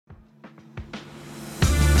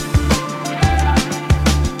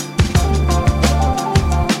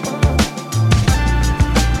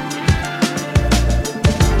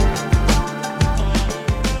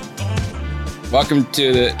Welcome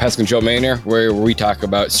to the Pest Control Millionaire, where we talk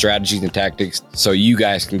about strategies and tactics so you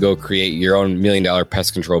guys can go create your own $1 million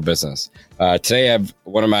pest control business. Today, I have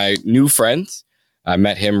one of my new friends. I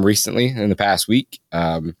met him recently in the past week.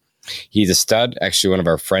 He's a stud. Actually, one of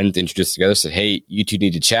our friends introduced us together, said, hey, you two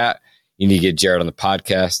need to chat. You need to get Jared on the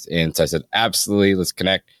podcast. And so I said, absolutely, let's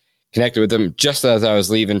connect. Connected with him just as I was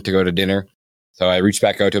leaving to go to dinner. So I reached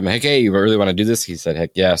back out to him, like, hey, you really want to do this? He said, heck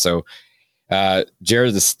yeah. So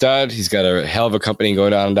Jared's a stud. He's got a hell of a company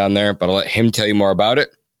going on down there, but I'll let him tell you more about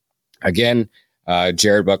it. Again,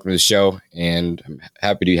 Jared, welcome to the show, and I'm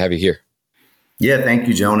happy to have you here. Yeah, thank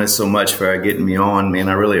you, Jonas, so much for getting me on, man.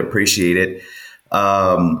 I really appreciate it.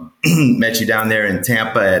 Met you down there in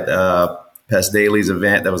Tampa at Pest Daily's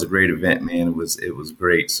event. That was a great event, man. It was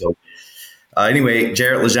great. So anyway,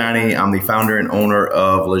 Jared Lajaunie, I'm the founder and owner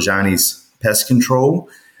of Lajaunie's Pest Control.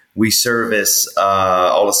 We service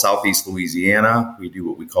all of Southeast Louisiana. We do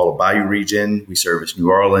what we call a bayou region. We service New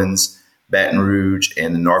Orleans, Baton Rouge,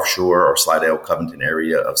 and the North Shore or Slidell, Covington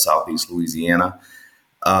area of Southeast Louisiana.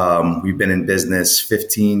 We've been in business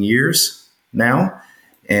 15 years now,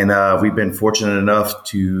 and we've been fortunate enough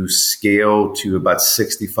to scale to about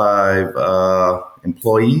 65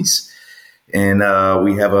 employees. And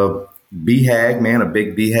we have a BHAG, man, a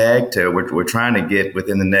big BHAG. We're trying to get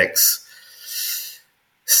within the next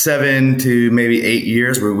 7 to maybe 8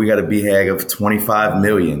 years where we got a BHAG of 25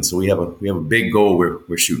 million. So we have a big goal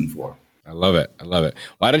we're shooting for. I love it.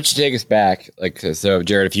 Why don't you take us back? So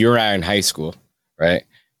Jared, if you were in high school, right?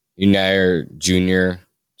 You now are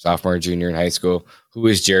sophomore, junior in high school. Who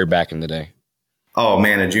was Jared back in the day? Oh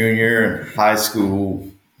man, a junior high school,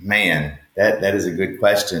 man. That is a good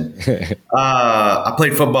question. I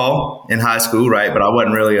played football in high school, right? But I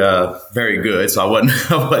wasn't really very good, so I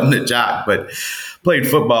wasn't a jock. But played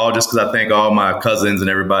football just because I think all my cousins and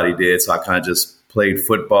everybody did. So I kind of just played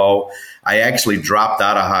football. I actually dropped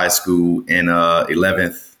out of high school in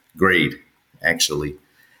 11th grade, actually.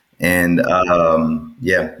 And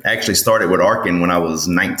actually started with Arkin when I was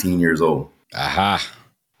 19 years old. Aha.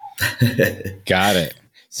 Got it.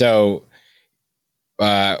 So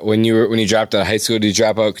when you dropped out of high school, did you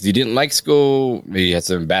drop out because you didn't like school? Maybe you had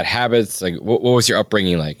some bad habits? Like what was your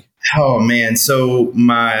upbringing like? Oh man. So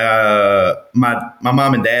my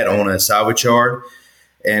mom and dad own a salvage yard.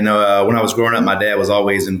 And when I was growing up, my dad was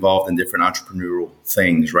always involved in different entrepreneurial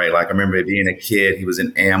things, right? Like I remember being a kid, he was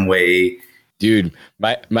in Amway. Dude,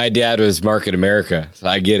 my dad was Market America, so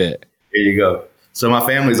I get it. There you go. So my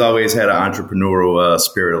family's always had an entrepreneurial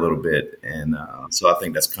spirit a little bit. And so I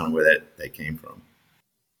think that's kind of where that came from.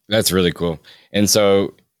 That's really cool. And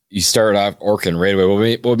so you started off Orkin right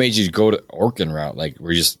away. What made you go to Orkin route? Like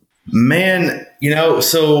we're just... Man,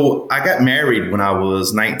 so I got married when I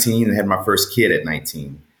was 19 and had my first kid at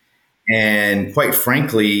 19. And quite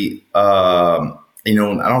frankly, I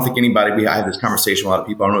don't think anybody, I had this conversation with a lot of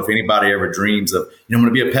people. I don't know if anybody ever dreams of, I'm going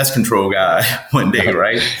to be a pest control guy one day,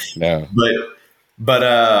 right? No.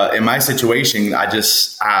 But in my situation, I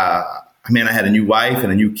had a new wife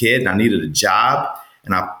and a new kid and I needed a job.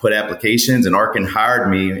 And I put applications and Arkin hired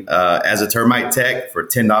me as a termite tech for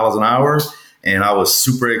 $10 an hour. And I was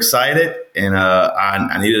super excited and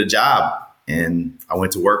I needed a job. And I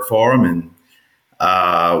went to work for him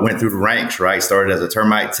and went through the ranks, right? Started as a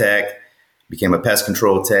termite tech, became a pest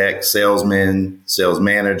control tech, salesman, sales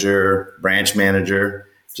manager, branch manager.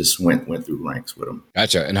 Just went through the ranks with him.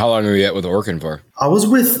 Gotcha. And how long were you at with Orkin for? I was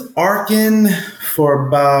with Arkin for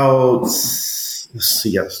about,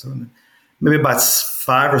 maybe about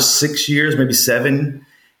 5 or 6 years, maybe 7.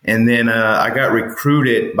 And then I got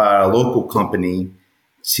recruited by a local company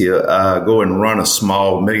to go and run a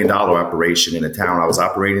small $1 million operation in the town I was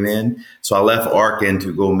operating in. So I left Arkin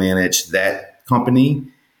to go manage that company.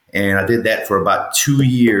 And I did that for about 2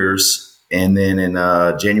 years. And then in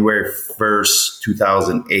January 1st,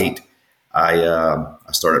 2008, I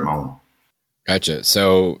started my own. Gotcha.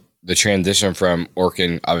 So the transition from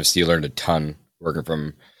Orkin, obviously you learned a ton working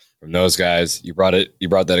from those guys. You brought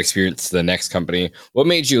that experience to the next company. What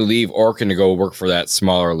made you leave Orkin to go work for that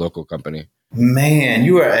smaller local company? Man,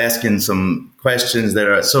 you are asking some questions that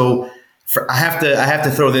are so. I have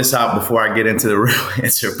to throw this out before I get into the real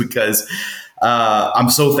answer because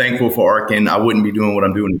I'm so thankful for Arkin. I wouldn't be doing what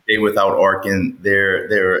I'm doing today without Arkin.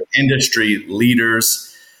 They're industry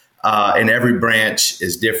leaders, and every branch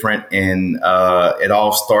is different, and it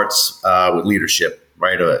all starts with leadership,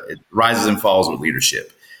 right? It rises and falls with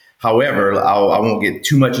leadership. However, I won't get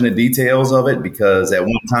too much into details of it because at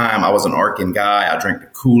one time I was an Arkin guy. I drank the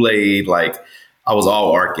Kool-Aid. Like I was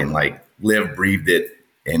all Arkin, like lived, breathed it,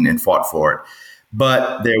 and fought for it.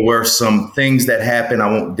 But there were some things that happened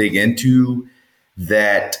I won't dig into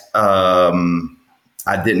that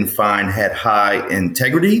I didn't find had high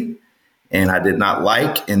integrity, and I did not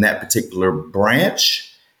like in that particular branch.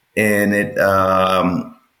 And it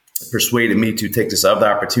persuaded me to take this other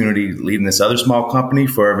opportunity, leading this other small company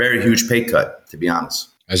for a very huge pay cut, to be honest.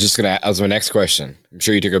 That was my next question. I'm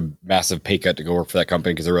sure you took a massive pay cut to go work for that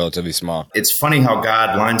company because they're relatively small. It's funny how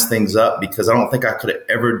God lines things up, because I don't think I could have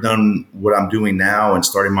ever done what I'm doing now and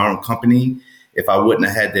starting my own company if I wouldn't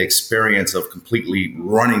have had the experience of completely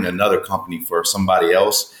running another company for somebody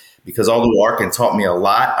else. Because although Arkin taught me a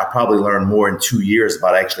lot, I probably learned more in 2 years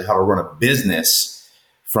about actually how to run a business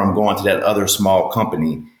from going to that other small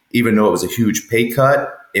company. Even though it was a huge pay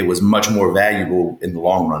cut, it was much more valuable in the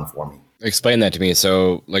long run for me. Explain that to me.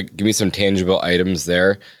 So, like, give me some tangible items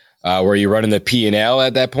there. Were you running the P&L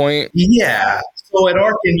at that point? Yeah. So at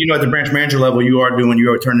Arkin, at the branch manager level, you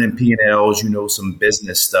are turning in P&Ls, some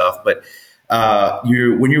business stuff. But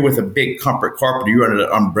when you're with a big corporate carpenter, you're under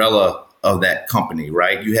the umbrella of that company,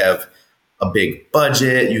 right? You have a big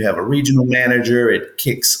budget, you have a regional manager, it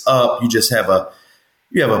kicks up.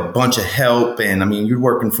 You have a bunch of help, and I mean, you're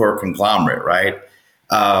working for a conglomerate, right?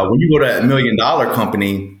 When you go to $1 million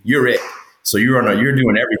company, you're it. So you're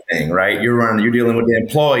doing everything, right? You're dealing with the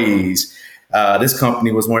employees. This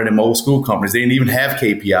company was one of them old school companies. They didn't even have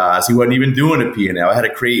KPIs. He wasn't even doing a P&L. I had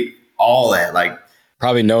to create all that, like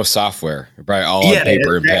probably no software, probably all on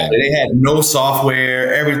paper and pen. They had no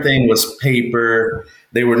software. Everything was paper.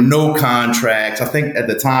 There were no contracts. I think at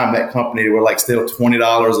the time that company, they were like still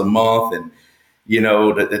 $20 a month, and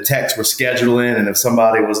the techs were scheduling, and if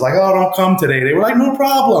somebody was like, "Oh, don't come today," they were like, "No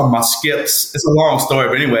problem." My skips. It's a long story,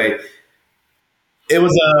 but anyway, it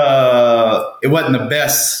wasn't the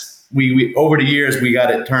best. We over the years we got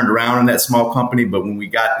it turned around in that small company, but when we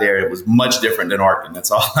got there, it was much different than Arkin. That's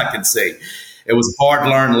all I can say. It was hard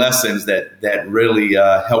learned lessons that really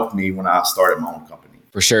helped me when I started my own company.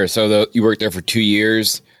 For sure. So you worked there for 2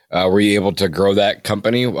 years. Were you able to grow that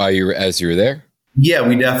company as you were there? Yeah,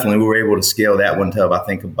 we were able to scale that one to, I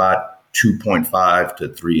think, about 2.5 to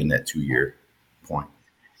 3 in that 2 year point.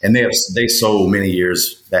 And they sold many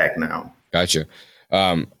years back now. Gotcha.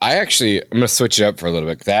 I'm going to switch it up for a little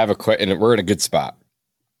bit because I have a question, and we're in a good spot.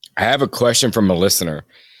 I have a question from a listener,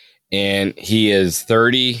 and he is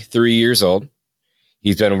 33 years old.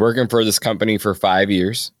 He's been working for this company for 5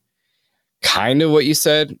 years. Kind of what you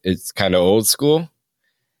said. It's kind of old school.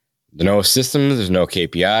 There's no systems. There's no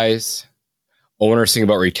KPIs. Owner's thinking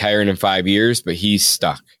about retiring in 5 years, but he's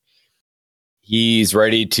stuck. He's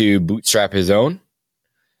ready to bootstrap his own.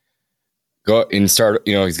 Go and start,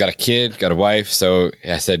 he's got a kid, got a wife. So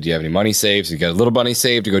I said, do you have any money saved? So he got a little money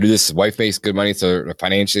saved to go do this. His wife makes good money, so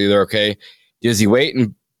financially they're okay. Does he wait?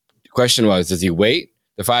 And the question was, does he wait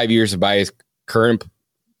the 5 years to buy his current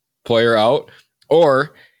employer out?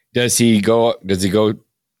 Or does he go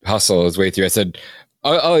hustle his way through? I said,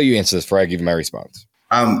 I'll let you answer this before I give you my response.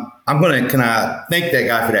 Can I thank that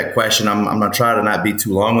guy for that question? I'm going to try to not be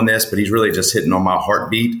too long on this, but he's really just hitting on my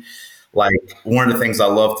heartbeat. Like, one of the things I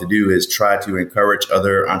love to do is try to encourage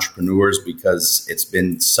other entrepreneurs because it's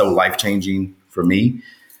been so life-changing for me.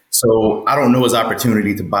 So I don't know his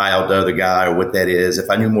opportunity to buy out the other guy or what that is. If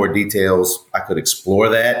I knew more details, I could explore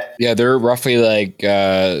that. Yeah, they're roughly like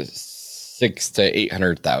 600,000 to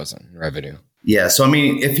 800,000 revenue. Yeah. So, I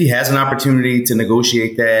mean, if he has an opportunity to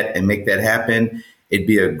negotiate that and make that happen, it'd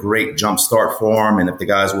be a great jump start for him. And if the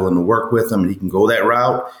guy's willing to work with him and he can go that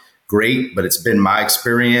route, great. But it's been my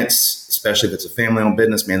experience, especially if it's a family-owned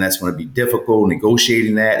business, man, that's going to be difficult.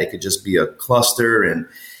 Negotiating that, it could just be a cluster. And,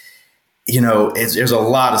 there's a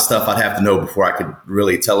lot of stuff I'd have to know before I could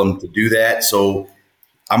really tell him to do that. So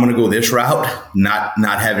I'm going to go this route, not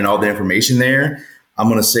having all the information there. I'm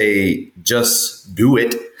going to say, just do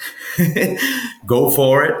it. Go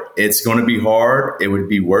for it. It's going to be hard. It would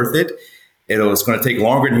be worth it. It's going to take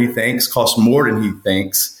longer than he thinks, cost more than he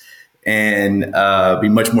thinks, and be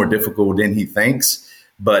much more difficult than he thinks.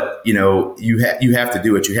 But, you have to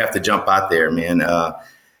do it. You have to jump out there, man.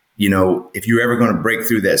 If you're ever going to break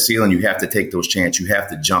through that ceiling, you have to take those chances. You have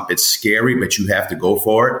to jump. It's scary, but you have to go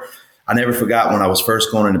for it. I never forgot when I was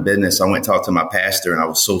first going into business, I went and talked to my pastor, and I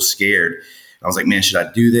was so scared. I was like, man, should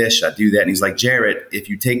I do this? Should I do that? And he's like, Jared, if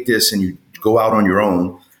you take this and you go out on your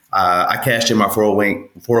own, I cashed in my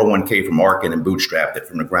 401k from Arkin and bootstrapped it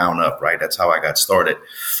from the ground up, right? That's how I got started.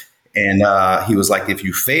 And he was like, if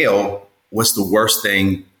you fail, what's the worst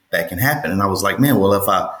thing that can happen? And I was like, man, well, if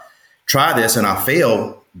I try this and I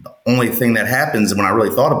fail, the only thing that happens, and when I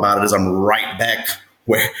really thought about it, is I'm right back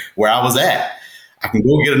where I was at. I can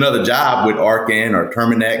go get another job with Arkin or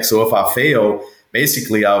Terminex. So if I fail,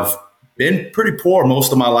 basically I've been pretty poor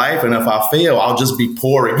most of my life. And if I fail, I'll just be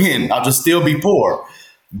poor again. I'll just still be poor.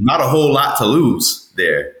 Not a whole lot to lose.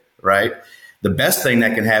 there, right? The best thing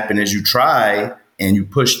that can happen is you try and you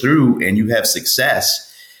push through and you have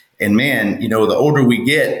success. And man, the older we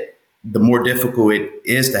get, the more difficult it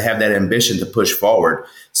is to have that ambition to push forward.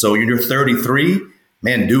 So you're 33,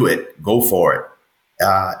 man, do it. Go for it.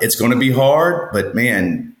 It's going to be hard, but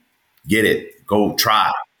man, get it. Go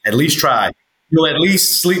try. At least try. You'll at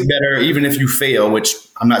least sleep better, even if you fail, which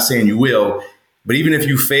I'm not saying you will. But even if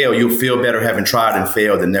you fail, you'll feel better having tried and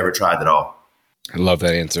failed than never tried at all. I love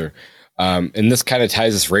that answer. And this kind of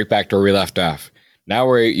ties us right back to where we left off.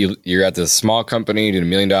 Now you're at this small company, did $1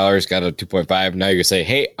 million, got a 2.5. Now you're going to say,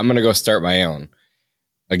 hey, I'm going to go start my own.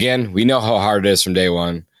 Again, we know how hard it is from day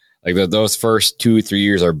one. Like those first 2-3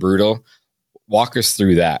 years are brutal. Walk us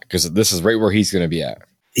through that, because this is right where he's going to be at.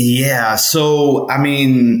 Yeah. So, I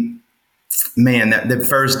mean, man, the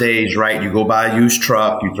first days, right? You go buy a used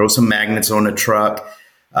truck, you throw some magnets on the truck.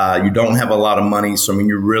 You don't have a lot of money. So, I mean,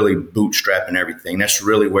 you're really bootstrapping everything. That's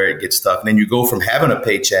really where it gets tough. And then you go from having a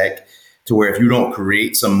paycheck to where if you don't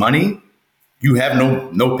create some money, you have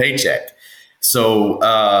no paycheck. So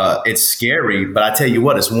it's scary. But I tell you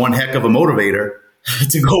what, it's one heck of a motivator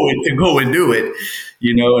to go and do it.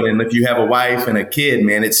 And if you have a wife and a kid,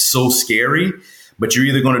 man, it's so scary. But you're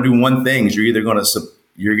either going to do one thing. You're either going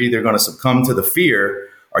to succumb to the fear,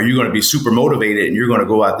 or you're going to be super motivated and you're going to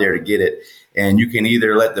go out there to get it. And you can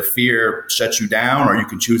either let the fear shut you down, or you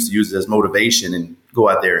can choose to use it as motivation and go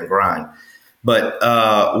out there and grind. But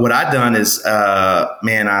what I've done is,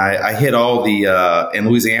 I hit all the, in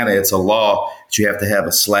Louisiana, it's a law that you have to have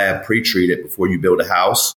a slab pre-treated before you build a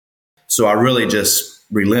house. So I really just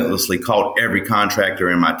relentlessly called every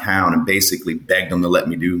contractor in my town and basically begged them to let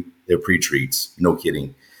me do their pre-treats. No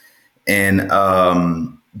kidding. And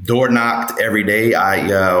door knocked every day.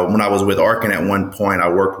 When I was with Arkin at one point, I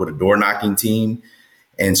worked with a door knocking team.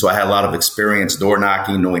 And so I had a lot of experience door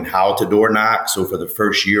knocking, knowing how to door knock. So for the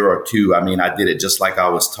first year or two, I did it just like I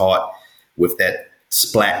was taught with that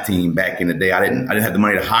splat team back in the day. I didn't have the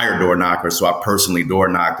money to hire door knockers, so I personally door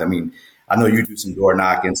knocked. I know you do some door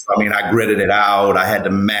knocking. So, I gridded it out. I had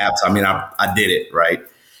the maps. I did it, right?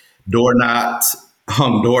 Door knocked,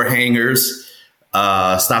 hung door hangers,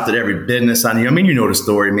 stopped at every business. You know the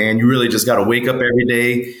story, man. You really just got to wake up every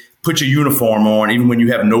day, put your uniform on, even when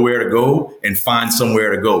you have nowhere to go, and find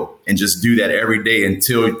somewhere to go, and just do that every day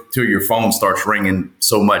until your phone starts ringing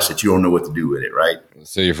so much that you don't know what to do with it. Right.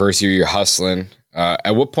 So your first year, you're hustling.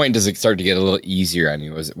 At what point does it start to get a little easier on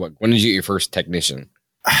you? When did you get your first technician?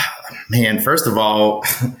 Man, first of all,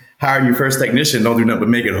 hire your first technician. Don't do nothing but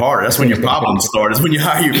make it harder. That's when your problems start. Is when you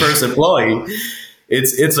hire your first employee.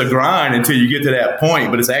 It's a grind until you get to that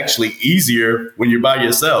point, but it's actually easier when you're by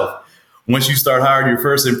yourself. Once you start hiring your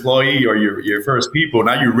first employee or your first people,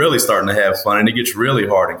 now you're really starting to have fun, and it gets really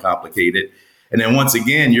hard and complicated. And then once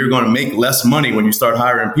again, you're going to make less money when you start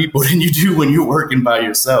hiring people than you do when you're working by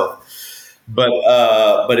yourself. But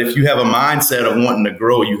if you have a mindset of wanting to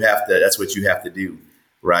grow, that's what you have to do.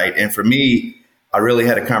 Right. And for me, I really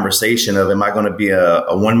had a conversation of, am I going to be a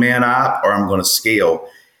one-man op, or I'm going to scale?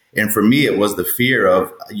 And for me, it was the fear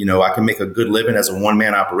of, I can make a good living as a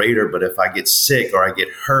one-man operator, but if I get sick or I get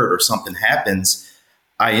hurt or something happens,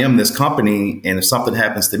 I am this company. And if something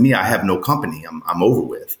happens to me, I have no company. I'm over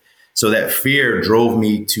with. So that fear drove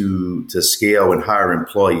me to scale and hire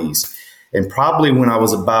employees. And probably when I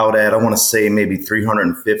was about at, I want to say maybe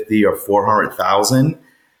 350 or 400,000,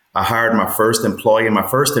 I hired my first employee. And my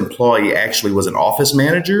first employee actually was an office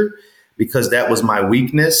manager, because that was my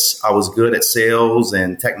weakness. I was good at sales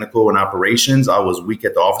and technical and operations. I was weak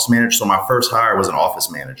at the office manager. So my first hire was an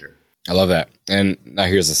office manager. I love that. And now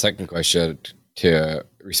here's the second question to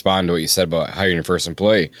respond to what you said about hiring your first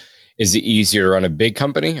employee. Is it easier to run a big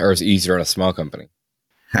company, or is it easier to run a small company?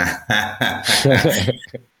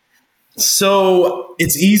 So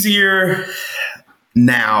it's easier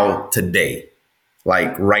now, today,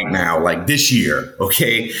 like right now, like this year.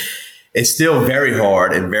 Okay. It's still very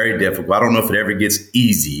hard and very difficult. I don't know if it ever gets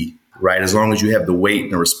easy, right? As long as you have the weight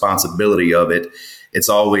and the responsibility of it, it's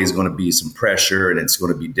always going to be some pressure and it's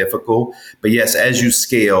going to be difficult. But yes, as you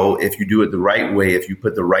scale, if you do it the right way, if you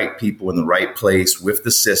put the right people in the right place with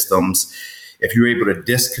the systems, if you're able to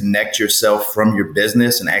disconnect yourself from your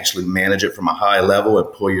business and actually manage it from a high level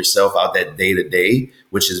and pull yourself out that day to day,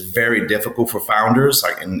 which is very difficult for founders,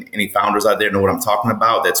 and any founders out there know what I'm talking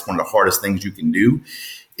about. That's one of the hardest things you can do.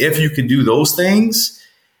 If you can do those things,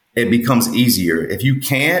 it becomes easier. If you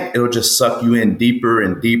can't, it'll just suck you in deeper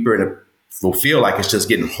and deeper, and it will feel like it's just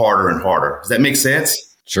getting harder and harder. Does that make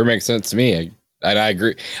sense? Sure makes sense to me. I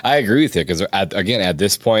agree with you, because again, at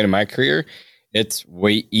this point in my career, it's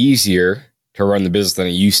way easier to run the business than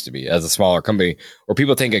it used to be as a smaller company, where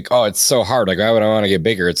people think like, oh, it's so hard. Like, why would I want to get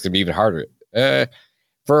bigger? It's going to be even harder.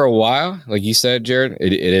 For a while, like you said, Jared,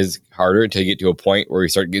 it is harder to get to a point where you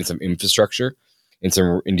start getting some infrastructure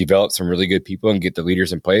and develop some really good people and get the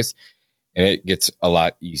leaders in place. And it gets a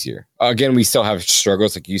lot easier. Again, we still have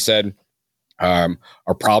struggles, like you said. Our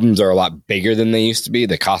problems are a lot bigger than they used to be.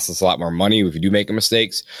 They cost us a lot more money if we do make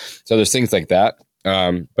mistakes. So there's things like that.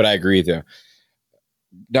 But I agree with you.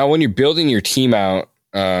 Now, when you're building your team out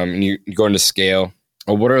and you're going to scale,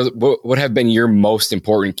 what have been your most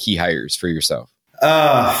important key hires for yourself?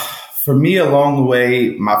 For me, along the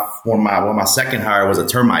way, my second hire was a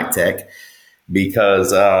termite tech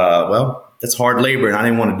because, that's hard labor and I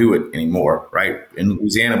didn't want to do it anymore. Right. In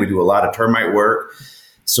Louisiana, we do a lot of termite work.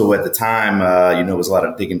 So at the time, it was a lot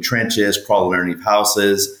of digging trenches, crawling underneath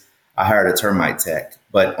houses. I hired a termite tech.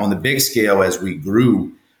 But on the big scale, as we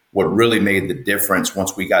grew, what really made the difference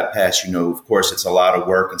once we got past, of course, it's a lot of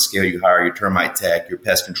work and scale. You hire your termite tech, your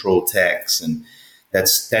pest control techs, and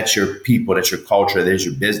that's your people, that's your culture, there's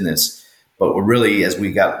your business. But what really, as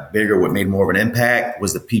we got bigger, what made more of an impact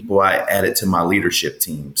was the people I added to my leadership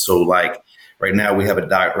team. So like right now we have a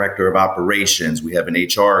director of operations, we have an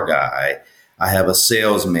HR guy, I have a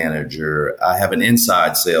sales manager, I have an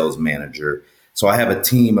inside sales manager. So I have a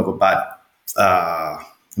team of about, let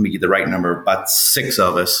me get the right number, about 6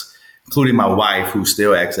 of us, including my wife, who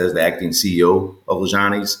still acts as the acting CEO of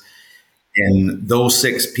Lajaunie's. And those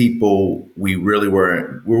 6 people, we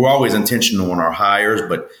were always intentional on our hires,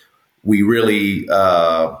 but we really took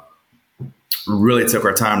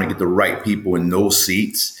our time to get the right people in those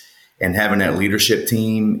seats, and having that leadership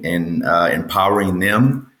team and empowering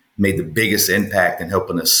them made the biggest impact in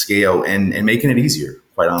helping us scale and making it easier,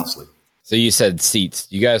 quite honestly. So you said seats.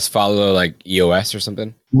 You guys follow like EOS or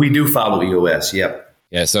something? We do follow EOS. Yep.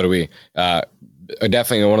 Yeah. So do we.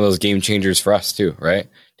 Definitely one of those game changers for us too, right?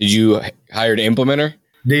 Did you hire an implementer?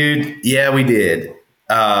 Dude, yeah, we did.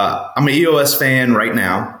 I'm an EOS fan right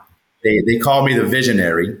now. They call me the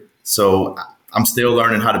visionary. So I'm still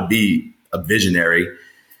learning how to be a visionary.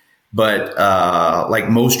 But like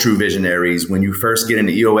most true visionaries, when you first get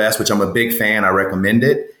into EOS, which I'm a big fan, I recommend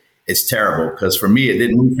it. It's terrible because for me, it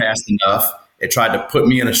didn't move fast enough. It tried to put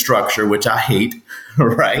me in a structure, which I hate,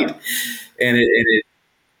 right? And it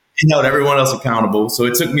held everyone else accountable. So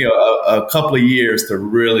it took me a couple of years to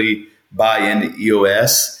really buy into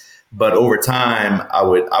EOS. But over time,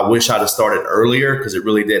 I wish I'd have started earlier because it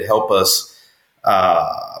really did help us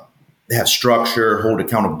have structure, hold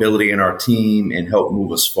accountability in our team, and help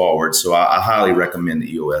move us forward. So I highly recommend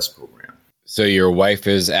the EOS program. So your wife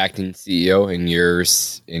is acting CEO and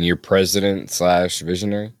you're president /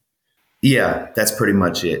 visionary? Yeah, that's pretty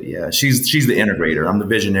much it. Yeah, she's the integrator. I'm the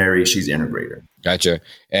visionary. She's the integrator. Gotcha.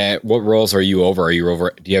 And what roles are you over?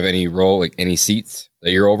 Do you have any role, like any seats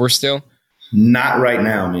that you're over still? Not right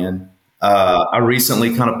now, man. I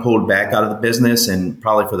recently kind of pulled back out of the business, and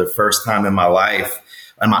probably for the first time in my life,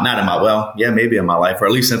 maybe in my life, or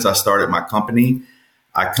at least since I started my company,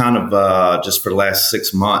 I kind of just for the last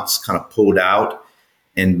 6 months kind of pulled out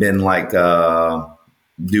and been like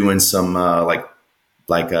doing some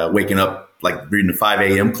waking up, like reading the 5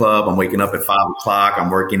 a.m. club. I'm waking up at 5 o'clock. I'm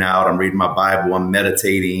working out. I'm reading my Bible. I'm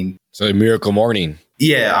meditating. So a miracle morning.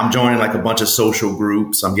 Yeah, I'm joining like a bunch of social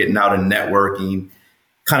groups. I'm getting out and networking,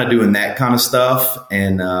 kind of doing that kind of stuff,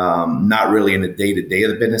 and not really in the day-to-day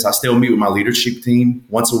of the business. I still meet with my leadership team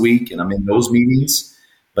once a week, and I'm in those meetings.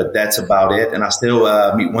 But that's about it. And I still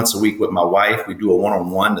meet once a week with my wife. We do a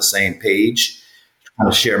one-on-one, the same page, kind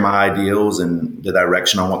of share my ideals and the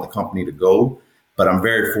direction I want the company to go. But I'm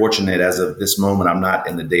very fortunate as of this moment, I'm not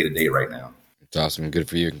in the day-to-day right now. That's awesome. Good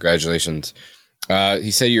for you. Congratulations.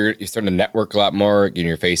 He said you're starting to network a lot more, getting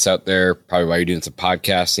your face out there, probably while you're doing some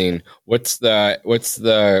podcasting. What's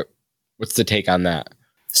the take on that?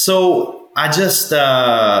 So I just,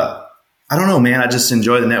 I don't know, man. I just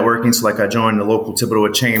enjoy the networking. So like I joined the local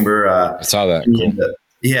Thibodeau chamber. I saw that. Cool.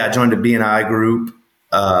 I joined the BNI group.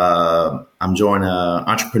 I'm joining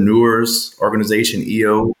entrepreneurs organization,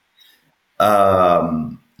 EO.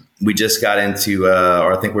 We just got into,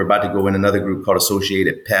 or I think we're about to go in another group called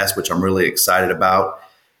Associated Pest, which I'm really excited about.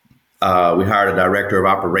 We hired a director of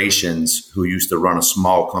operations who used to run a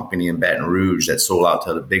small company in Baton Rouge that sold out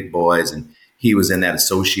to the big boys. And he was in that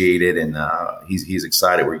Associated, and he's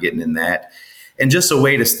excited we're getting in that. And just a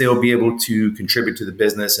way to still be able to contribute to the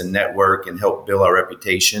business and network and help build our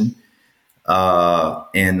reputation.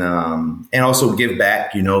 And also give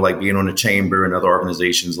back, like being on the chamber and other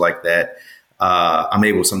organizations like that. I'm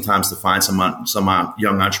able sometimes to find some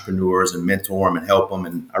young entrepreneurs and mentor them and help them.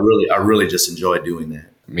 And I really just enjoy doing that.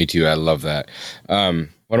 Me too. I love that.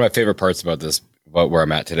 Well, one of my favorite parts about this, about where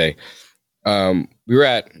I'm at today. We were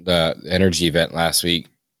at the energy event last week,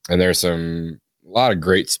 and there's a lot of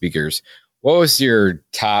great speakers. What was your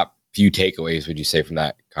top few takeaways, would you say, from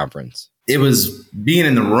that conference? It was being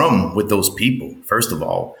in the room with those people, first of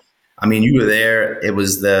all. I mean, you were there. It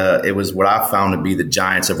was what I found to be the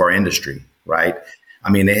giants of our industry, right? I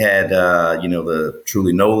mean, they had, the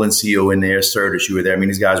Truly Nolan CEO in there, Sertis, you were there. I mean,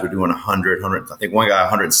 these guys were doing 100, I think one guy,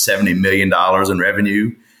 $170 million in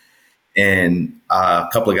revenue. And a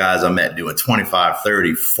couple of guys I met doing 25,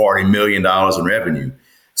 30, $40 million in revenue.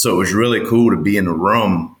 So it was really cool to be in the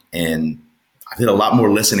room, and I did a lot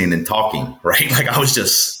more listening than talking, right? Like I was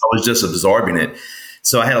just absorbing it.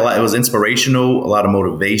 So I had it was inspirational, a lot of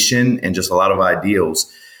motivation, and just a lot of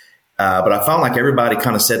ideals. But I found like everybody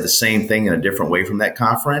kind of said the same thing in a different way from that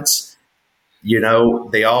conference.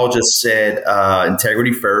 They all just said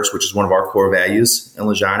integrity first, which is one of our core values in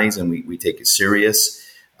Lajaunie's, and we take it serious.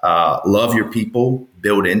 Love your people,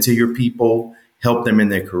 build into your people, help them in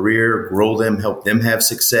their career, grow them, help them have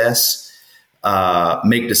success.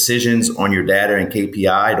 Make decisions on your data and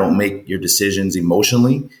KPI. Don't make your decisions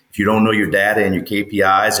emotionally. If you don't know your data and your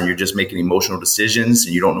KPIs and you're just making emotional decisions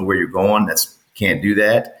and you don't know where you're going, can't do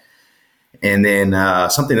that. And then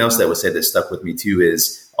something else that was said that stuck with me too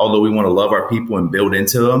is, although we want to love our people and build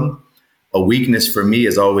into them, a weakness for me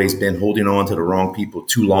has always been holding on to the wrong people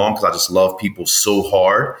too long, because I just love people so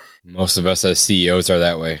hard. Most of us as CEOs are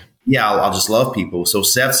that way. Yeah, I'll just love people. So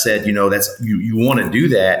Seth said, that's you want to do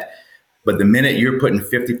that. But the minute you're putting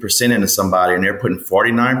 50% into somebody and they're putting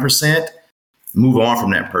 49%, move on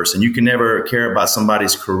from that person. You can never care about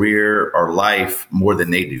somebody's career or life more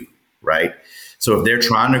than they do, right? So if they're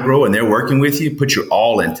trying to grow and they're working with you, put your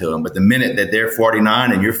all into them. But the minute that they're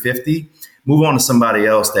 49 and you're 50, move on to somebody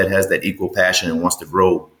else that has that equal passion and wants to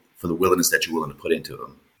grow for the willingness that you're willing to put into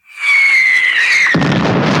them.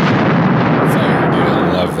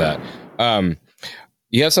 I love that.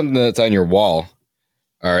 You have something that's on your wall,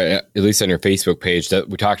 or at least on your Facebook page, that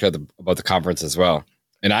we talked about the conference as well.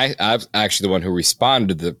 And I'm actually the one who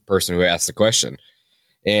responded to the person who asked the question.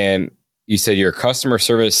 And you said you're customer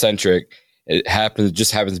service centric. It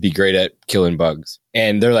just happens to be great at killing bugs.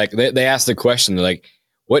 And they're like, they asked the question, they're like,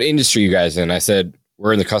 what industry are you guys in? I said,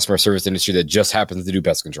 we're in the customer service industry that just happens to do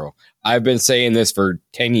pest control. I've been saying this for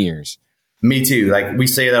 10 years. Me too. Like we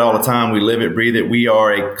say that all the time. We live it, breathe it. We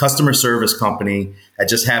are a customer service company that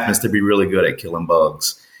just happens to be really good at killing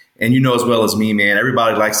bugs. And as well as me, man,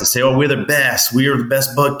 everybody likes to say, oh, we're the best. We are the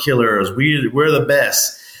best bug killers. We're the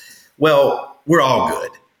best. Well, we're all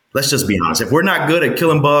good. Let's just be honest. If we're not good at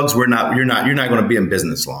killing bugs, you're not going to be in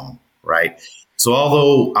business long, right? So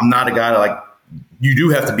although I'm not a guy you do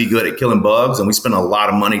have to be good at killing bugs, and we spend a lot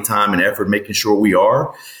of money, time, and effort making sure we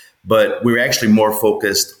are, but we're actually more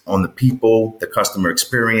focused on the people, the customer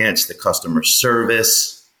experience, the customer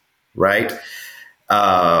service, right?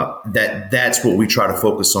 That's what we try to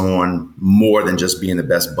focus on more than just being the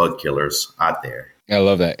best bug killers out there. I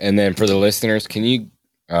love that. And then for the listeners, can you,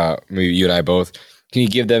 maybe you and I both, can you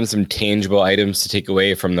give them some tangible items to take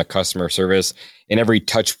away from the customer service in every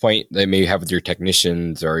touch point that maybe you have with your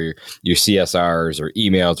technicians or your CSRs or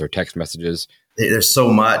emails or text messages? There's so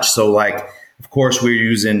much. So of course, we're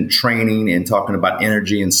using training and talking about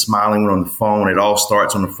energy and smiling when on the phone. It all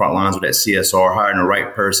starts on the front lines with that CSR, hiring the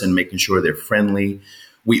right person, making sure they're friendly.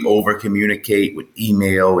 We over communicate with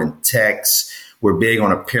email and text. We're big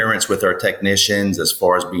on appearance with our technicians as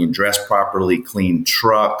far as being dressed properly, clean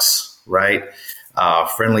trucks, right?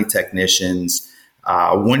 Friendly technicians.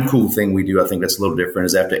 One cool thing we do, I think that's a little different,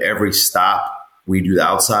 is after every stop we do the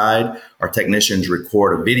outside, our technicians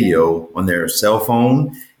record a video on their cell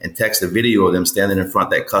phone and text a video of them standing in front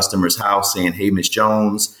of that customer's house saying, hey, Miss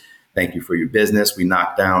Jones, thank you for your business. We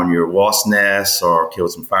knocked down your wasp nest or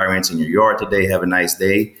killed some fire ants in your yard today. Have a nice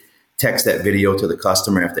day. Text that video to the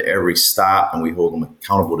customer after every stop, and we hold them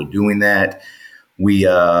accountable to doing that.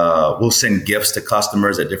 We'll send gifts to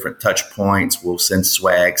customers at different touch points. We'll send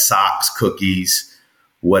swag, socks, cookies,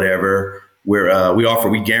 whatever.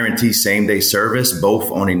 We guarantee same day service,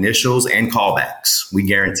 both on initials and callbacks. We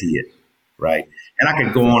guarantee it, right? And I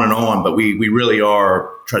could go on and on, but we really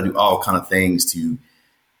are trying to do all kind of things to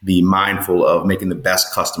be mindful of making the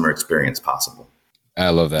best customer experience possible. I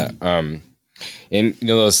love that. And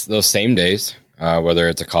those same days, whether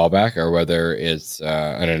it's a callback or whether it's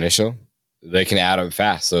an initial, they can add up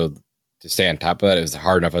fast. So to stay on top of that is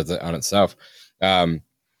hard enough on itself.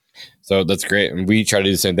 So that's great. And we try to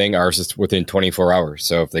do the same thing. Ours is within 24 hours.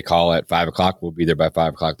 So if they call at 5 o'clock, we'll be there by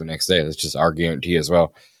 5 o'clock the next day. That's just our guarantee as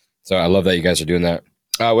well. So I love that you guys are doing that.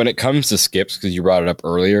 When it comes to skips, because you brought it up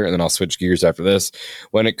earlier, and then I'll switch gears after this.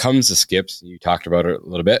 When it comes to skips, you talked about it a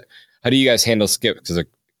little bit. How do you guys handle skips? Because like,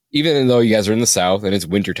 even though you guys are in the South and it's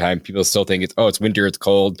wintertime, people still think it's winter, it's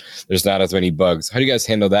cold, there's not as many bugs. How do you guys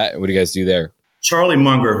handle that? What do you guys do there? Charlie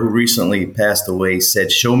Munger, who recently passed away,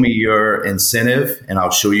 said, "Show me your incentive and I'll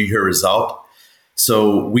show you your result."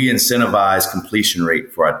 So we incentivize completion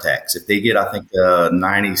rate for our techs. If they get, I think, a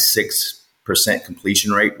 96%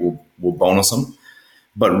 completion rate, we'll bonus them.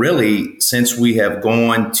 But really, since we have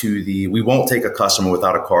gone to we won't take a customer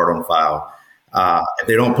without a card on file. If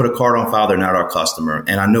they don't put a card on file, they're not our customer.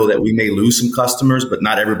 And I know that we may lose some customers, but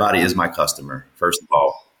not everybody is my customer, first of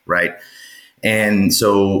all, right? And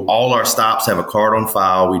so all our stops have a card on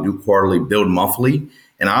file. We do quarterly, billed monthly.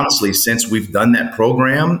 And honestly, since we've done that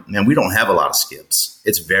program, man, we don't have a lot of skips.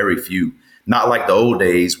 It's very few. Not like the old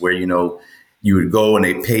days where, you would go and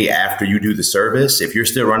they pay after you do the service. If you're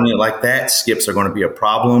still running it like that, skips are going to be a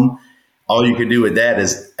problem. All you can do with that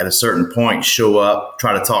is at a certain point, show up,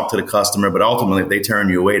 try to talk to the customer. But ultimately, if they turn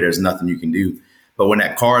you away, there's nothing you can do. But when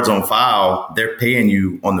that card's on file, they're paying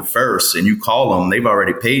you on the first and you call them, they've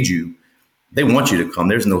already paid you. They want you to come.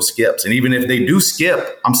 There's no skips. And even if they do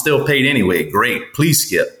skip, I'm still paid anyway. Great. Please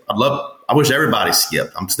skip. I wish everybody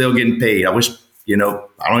skipped. I'm still getting paid. I wish, I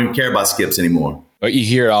don't even care about skips anymore. But you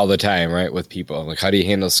hear it all the time, right? With people like, how do you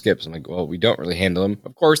handle skips? I'm like, well, we don't really handle them.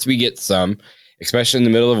 Of course, we get some, especially in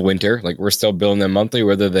the middle of winter. Like we're still billing them monthly,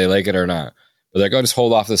 whether they like it or not. But they're going to just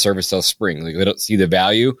hold off the service till spring. Like they don't see the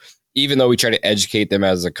value, even though we try to educate them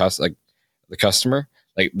as the customer.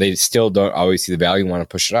 Like they still don't always see the value and want to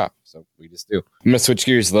push it off. So we just do. I'm going to switch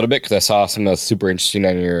gears a little bit because I saw something that's super interesting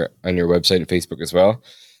on your website and Facebook as well.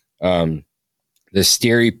 The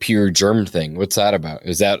SteriPure germ thing. What's that about?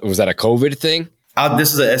 Was that a COVID thing?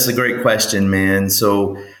 That's a great question, man.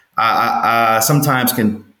 So I sometimes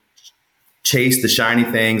can chase the shiny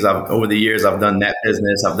things. Over the years, I've done that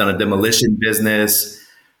business. I've done a demolition business.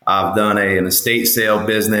 I've done an estate sale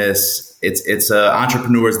business. It's a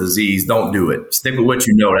entrepreneur's disease. Don't do it. Stick with what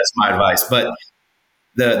you know. That's my advice. But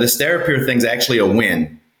the SteriPure thing's actually a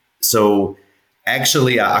win. So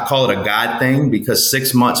actually, I call it a God thing because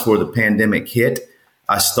 6 months before the pandemic hit,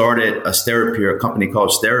 I started a company called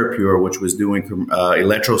SteriPure, which was doing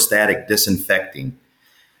electrostatic disinfecting.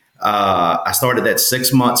 I started that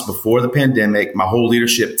 6 months before the pandemic. My whole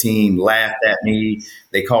leadership team laughed at me.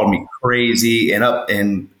 They called me crazy.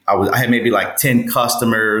 I had maybe like 10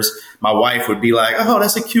 customers. My wife would be like, "Oh,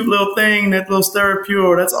 that's a cute little thing, that little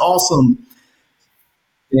SteriPure. That's awesome."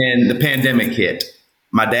 And the pandemic hit.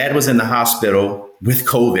 My dad was in the hospital with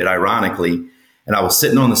COVID, ironically. And I was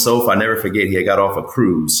sitting on the sofa. I never forget, he had got off a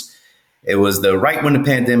cruise. It was right when the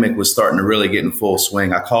pandemic was starting to really get in full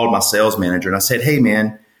swing. I called my sales manager and I said, "Hey,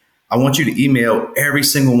 man, I want you to email every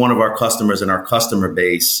single one of our customers in our customer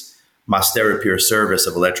base my SteriPure service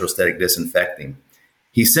of electrostatic disinfecting."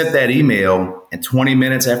 He sent that email, and 20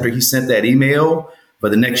 minutes after he sent that email, for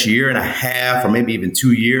the next year and a half or maybe even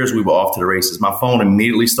 2 years, we were off to the races. My phone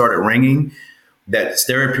immediately started ringing. That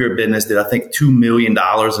SteriPure business did, I think, $2 million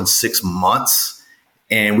in 6 months.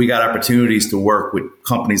 And we got opportunities to work with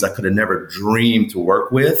companies I could have never dreamed to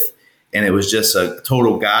work with. And it was just a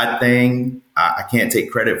total God thing. I can't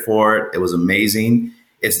take credit for it. It was amazing.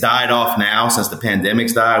 It's died off now since the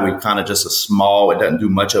pandemic's died. We've kind of just it doesn't do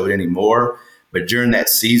much of it anymore. But during that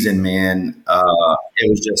season, man,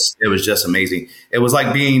 it was just amazing. It was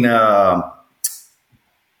like being,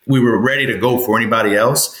 we were ready to go for anybody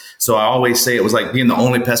else. So I always say it was like being the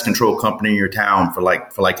only pest control company in your town for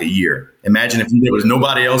like a year. Imagine if there was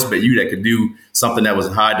nobody else but you that could do something that was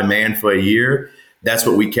in high demand for a year. That's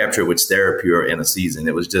what we captured with SteriPure in a season.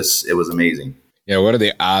 It was amazing. Yeah. What are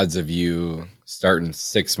the odds of you starting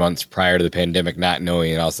 6 months prior to the pandemic, not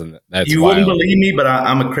knowing else? That's you wild. Wouldn't believe me, but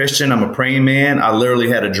I'm a Christian. I'm a praying man. I literally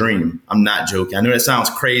had a dream. I'm not joking. I know that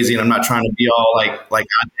sounds crazy and I'm not trying to be all like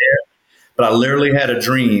out there, but I literally had a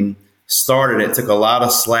dream. Started it, took a lot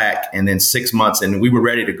of slack, and then 6 months, and we were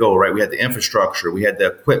ready to go, right? We had the infrastructure, we had the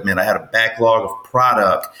equipment, I had a backlog of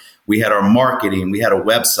product, we had our marketing, we had a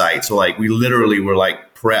website. So we literally were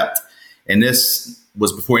prepped. And this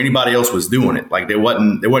was before anybody else was doing it. There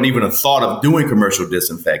wasn't even a thought of doing commercial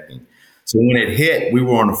disinfecting. So when it hit, we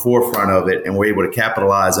were on the forefront of it and were able to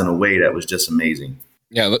capitalize in a way that was just amazing.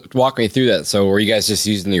 Yeah, walk me through that. So were you guys just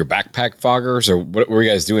using your backpack foggers, or what were you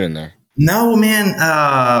guys doing in there? No,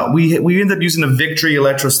 man. We ended up using the Victory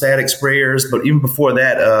electrostatic sprayers, but even before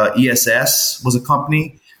that, ESS was a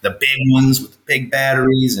company, the big ones with the big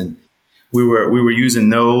batteries, and we were using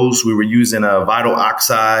those. We were using a vital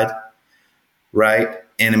oxide, right?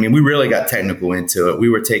 And I mean, we really got technical into it. We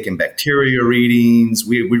were taking bacteria readings.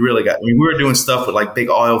 We really got, I mean, we were doing stuff with like big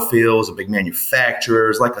oil fields and big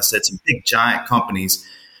manufacturers. Like I said, some big giant companies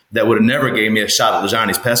that would have never gave me a shot at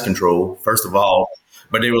Lajaunie's pest control, first of all,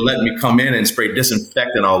 but they were letting me come in and spray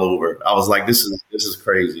disinfectant all over. I was like, this is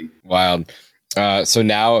crazy. Wild. So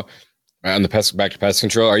now on the back to pest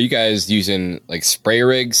control, are you guys using like spray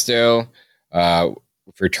rigs still?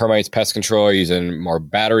 For termites pest control, are you using more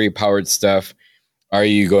battery powered stuff? Are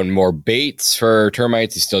you going more baits for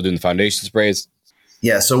termites? You still doing the foundation sprays?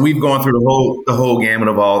 Yeah, so we've gone through the whole gamut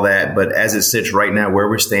of all that, but as it sits right now, where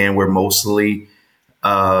we're staying, we're mostly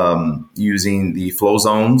using the flow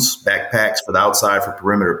zones backpacks for the outside for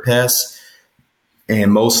perimeter pests,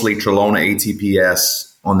 and mostly Trelona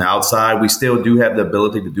ATPS on the outside. We still do have the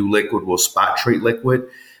ability to do liquid. We'll spot treat liquid,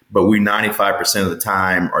 but we 95% of the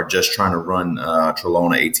time are just trying to run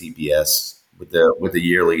Trelona ATPS with the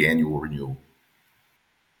yearly annual renewal.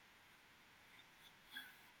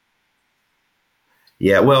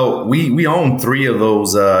 Yeah, well, we own 3 of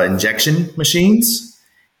those injection machines,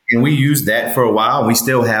 and we used that for a while. We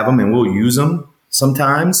still have them, and we'll use them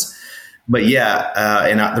sometimes. But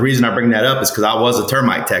yeah, the reason I bring that up is because I was a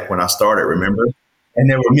termite tech when I started, remember? And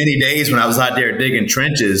there were many days when I was out there digging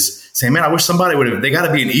trenches saying, man, I wish somebody would have, they got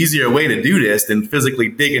to be an easier way to do this than physically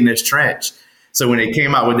digging this trench. So when they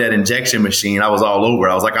came out with that injection machine, I was all over.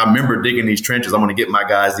 I was like, I remember digging these trenches. I'm going to get my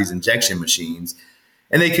guys these injection machines.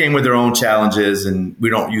 And they came with their own challenges, and we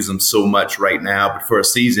don't use them so much right now. But for a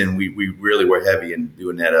season, we really were heavy in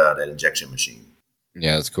doing that injection machine.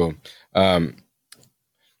 Yeah, that's cool.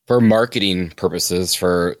 For marketing purposes,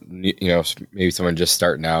 for maybe someone just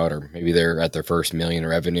starting out, or maybe they're at their first $1 million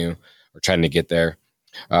revenue or trying to get there.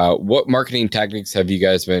 What marketing tactics have you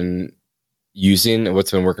guys been using, and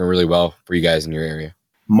what's been working really well for you guys in your area?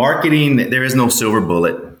 Marketing, there is no silver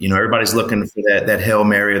bullet. Everybody's looking for that Hail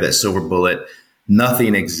Mary or that silver bullet.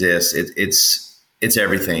 Nothing exists. It's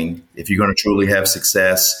everything. If you're going to truly have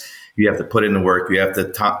success, you have to put in the work. You have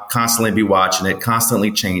to constantly be watching it,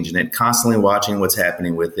 constantly changing it, constantly watching what's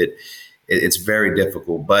happening with it. It's very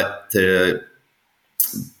difficult. But to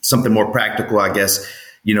something more practical, I guess,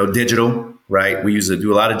 digital, right? We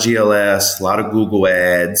do a lot of GLS, a lot of Google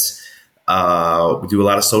ads. We do a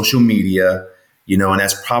lot of social media, and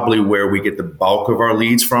that's probably where we get the bulk of our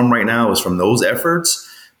leads from right now, is from those efforts.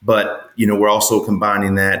 But, we're also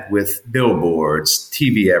combining that with billboards,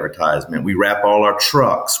 TV advertisement. We wrap all our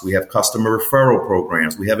trucks. We have customer referral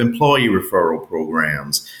programs. We have employee referral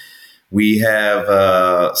programs. We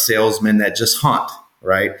have salesmen that just hunt,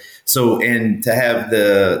 right? So, and to have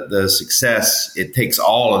the success, it takes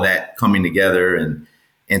all of that coming together and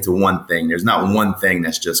into one thing. There's not one thing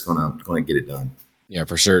that's just gonna get it done. Yeah,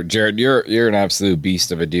 for sure. Jared, you're an absolute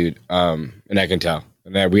beast of a dude. And I can tell.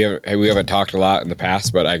 And we haven't talked a lot in the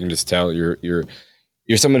past, but I can just tell you're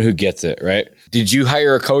someone who gets it, right? Did you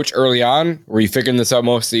hire a coach early on? Were you figuring this out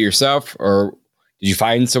mostly yourself, or did you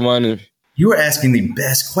find someone? You were asking the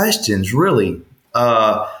best questions, really.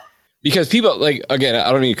 Because people, like, again,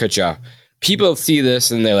 I don't need to cut you off. People see this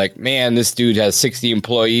and they're like, man, this dude has 60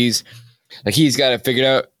 employees. Like, he's got it figured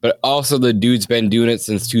out. But also the dude's been doing it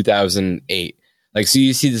since 2008. Like, so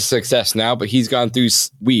you see the success now, but he's gone through,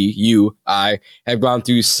 I have gone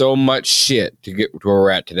through so much shit to get to where we're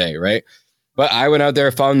at today, right? But I went out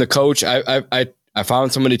there, found the coach. I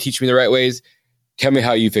found someone to teach me the right ways. Tell me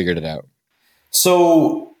how you figured it out.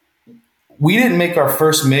 So we didn't make our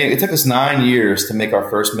first million. It took us 9 years to make our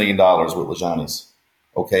first $1 million with Lajaunie's.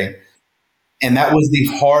 Okay. And that was the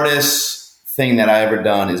hardest thing that I ever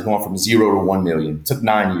done, is going from 0 to 1 million. It took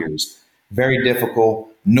 9 years. Very difficult.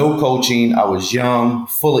 No coaching. I was young,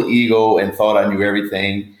 full of ego, and thought I knew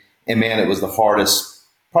everything. And man, it was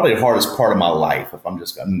probably the hardest part of my life. If I'm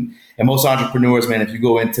just going, and most entrepreneurs, man, if you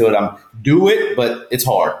go into it, do it, but it's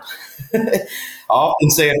hard. I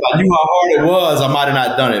often say, if I knew how hard it was, I might have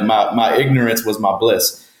not done it. My ignorance was my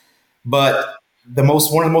bliss. But one of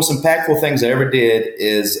the most impactful things I ever did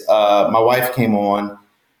is my wife came on.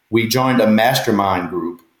 We joined a mastermind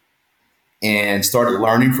group and started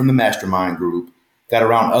learning from the mastermind group. Got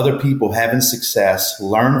around other people having success,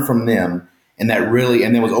 learned from them, and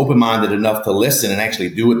then was open-minded enough to listen and actually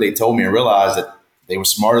do what they told me, and realize that they were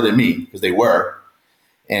smarter than me, because they were,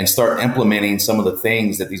 and start implementing some of the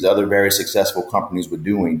things that these other very successful companies were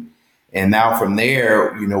doing. And now from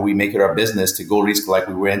there, we make it our business to go to these, like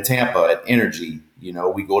we were in Tampa at Energy,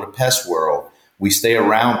 we go to Pest World. We stay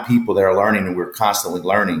around people that are learning, and we're constantly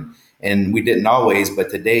learning. And we didn't always, but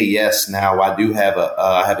today, yes, now I do have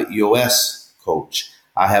an EOS coach.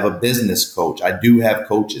 I have a business coach. I do have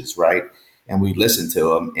coaches, right? And we listen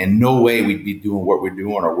to them. And no way we'd be doing what we're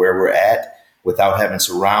doing or where we're at without having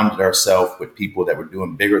surrounded ourselves with people that were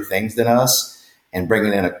doing bigger things than us, and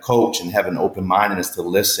bringing in a coach and having open-mindedness to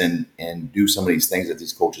listen and do some of these things that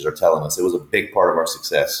these coaches are telling us. It was a big part of our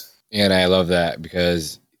success. And I love that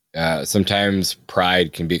because sometimes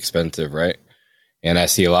pride can be expensive, right? And I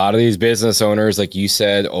see a lot of these business owners, like you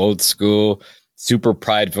said, old school, super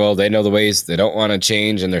prideful. They know the ways, they don't want to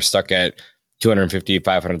change, and they're stuck at 250,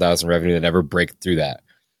 500,000 revenue. They never break through that.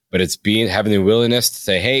 But it's having the willingness to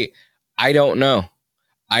say, hey, I don't know.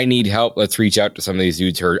 I need help. Let's reach out to some of these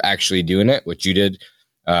dudes who are actually doing it, which you did,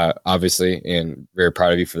 obviously, and very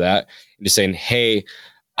proud of you for that. And just saying, hey,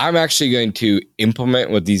 I'm actually going to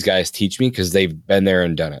implement what these guys teach me because they've been there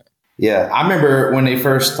and done it. Yeah, I remember when they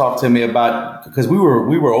first talked to me about, because we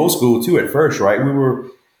were old school too at first, right? We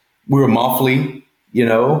were monthly,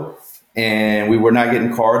 and we were not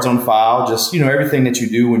getting cards on file. Just everything that you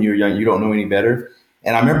do when you're young, you don't know any better.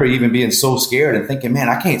 And I remember even being so scared and thinking, man,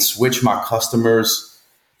 I can't switch my customers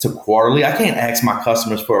to quarterly. I can't ask my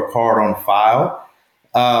customers for a card on file.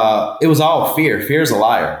 It was all fear. Fear is a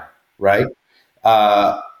liar, right?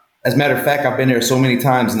 As a matter of fact, I've been there so many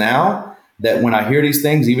times now that when I hear these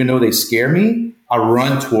things, even though they scare me, I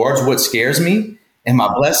run towards what scares me. And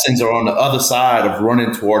my blessings are on the other side of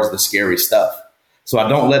running towards the scary stuff. So I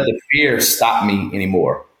don't let the fear stop me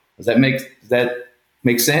anymore. Does that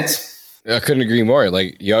make sense? I couldn't agree more.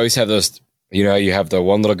 Like, you always have those, you have the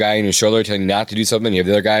one little guy in your shoulder telling you not to do something. You have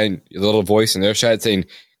the other guy, the little voice on their side saying,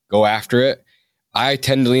 go after it. I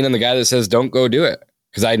tend to lean on the guy that says, don't go do it.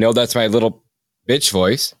 Because I know that's my little bitch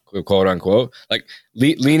voice, quote unquote. Like,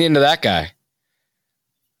 lean into that guy.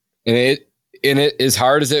 And it, as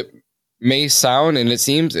hard as it may sound, and it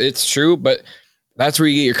seems it's true, but that's where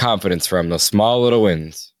you get your confidence from, those small little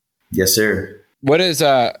wins. Yes, sir. What is,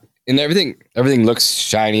 and everything looks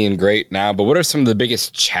shiny and great now, but what are some of the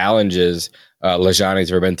biggest challenges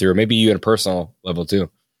Lajaunie's ever been through, or maybe you on a personal level too?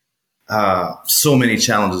 So many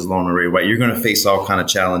challenges along the way, right? You're going to face all kind of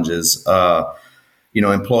challenges.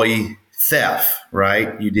 Employee theft,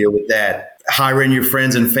 right? You deal with that. Hiring your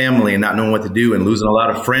friends and family and not knowing what to do and losing a lot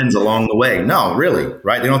of friends along the way. No, really,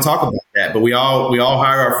 right? They don't talk about that, but we all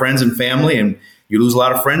hire our friends and family, and you lose a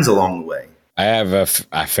lot of friends along the way. I have a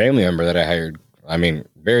family member that I hired. I mean,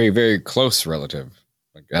 very, very close relative,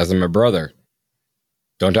 like as my brother.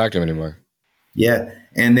 Don't talk to him anymore. Yeah.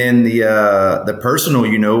 And then the personal,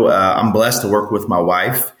 I'm blessed to work with my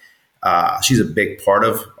wife. She's a big part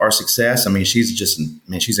of our success. I mean,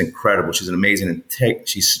 she's incredible. She's an amazing,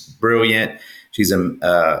 she's brilliant. She's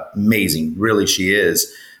amazing. Really, she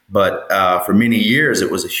is. But for many years,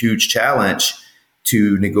 it was a huge challenge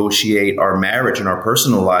to negotiate our marriage and our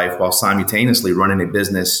personal life while simultaneously running a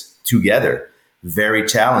business together. Very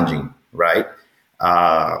challenging, right?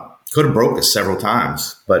 Could have broke us several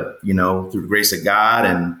times, but through the grace of God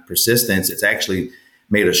and persistence, it's actually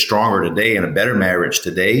made us stronger today and a better marriage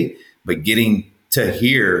today. But getting to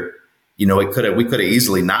here, we could have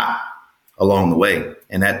easily not along the way,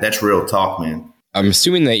 and that's real talk, man. I'm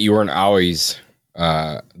assuming that you weren't always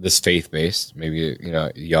this faith-based, maybe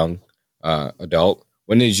young adult.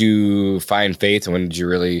 When did you find faith, and when did you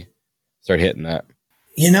really start hitting that?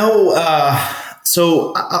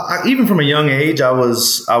 So I, even from a young age, I would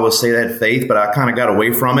say that faith, but I kind of got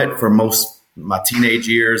away from it for most my teenage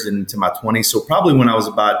years and into my 20s. So probably when I was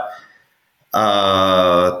about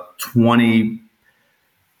 20,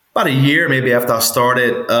 about a year maybe after I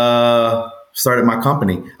started my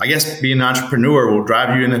company. I guess being an entrepreneur will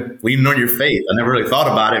drive you into leaning on your faith. I never really thought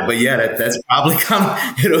about it, but yeah, that's probably kind of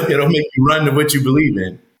it'll make you run to what you believe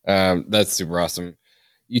in. That's super awesome.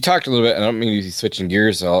 You talked a little bit, I don't mean to be switching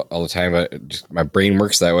gears all the time, but just my brain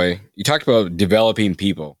works that way. You talked about developing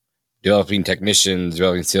people, developing technicians,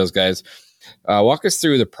 developing sales guys. Walk us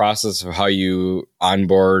through the process of how you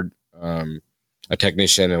onboard a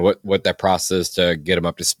technician and what that process to get them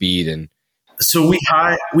up to speed. And so we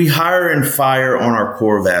hire and fire on our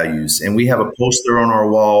core values, and we have a poster on our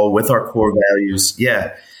wall with our core values.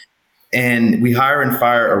 Yeah. And we hire and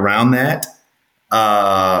fire around that.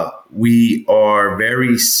 We are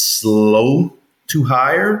very slow to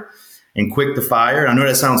hire and quick to fire. I know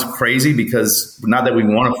that sounds crazy because not that we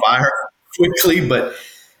want to fire quickly, but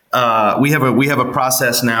we have a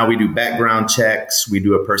process now. We do background checks. We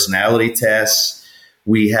do a personality test.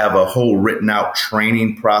 We have a whole written out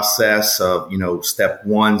training process of, step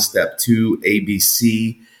 1, step 2,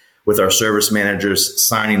 ABC, with our service managers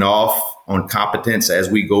signing off on competence as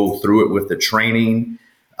we go through it with the training.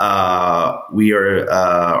 We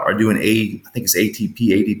are doing I think it's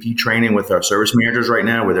ADP training with our service managers right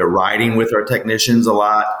now, where they're riding with our technicians a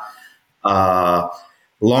lot.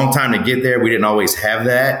 Long time to get there. We didn't always have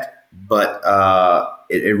that, but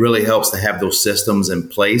it really helps to have those systems in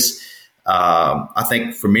place. I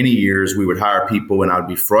think for many years we would hire people and I'd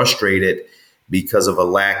be frustrated because of a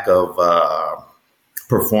lack of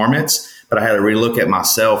performance. But I had to relook at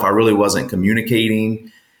myself. I really wasn't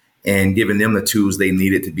communicating and giving them the tools they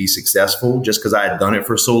needed to be successful. Just because I had done it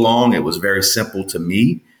for so long, it was very simple to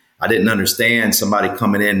me. I didn't understand somebody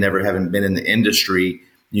coming in, never having been in the industry.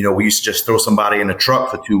 You know, we used to just throw somebody in a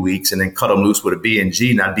truck for 2 weeks and then cut them loose with a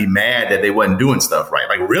BNG, and I'd be mad that they wasn't doing stuff right,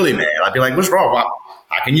 like really mad. I'd be like, what's wrong?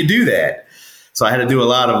 How can you do that? So I had to do a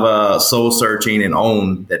lot of soul searching and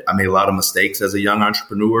own that I made a lot of mistakes as a young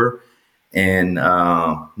entrepreneur. And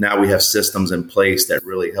now we have systems in place that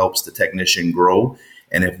really helps the technician grow.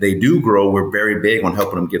 And if they do grow, we're very big on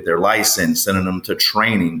helping them get their license, sending them to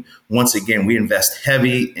training. Once again, we invest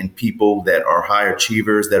heavy in people that are high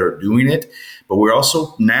achievers that are doing it. But we're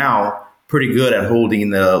also now pretty good at holding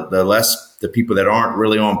the people that aren't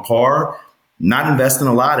really on par, not investing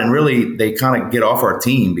a lot. And really, they kind of get off our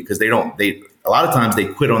team because a lot of times they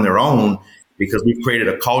quit on their own because we've created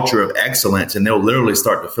a culture of excellence, and they'll literally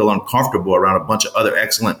start to feel uncomfortable around a bunch of other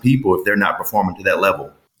excellent people if they're not performing to that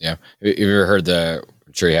level. Yeah. Have you ever heard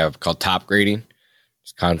I'm sure you have, called top grading?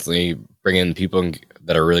 Just constantly bring in people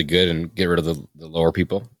that are really good and get rid of the lower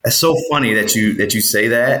people. It's so funny that you say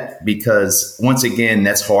that, because once again,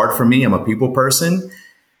 that's hard for me. I'm a people person,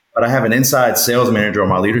 but I have an inside sales manager on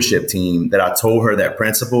my leadership team that I told her that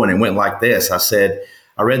principle, and it went like this. I said,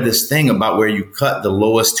 I read this thing about where you cut the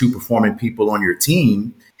lowest 2 performing people on your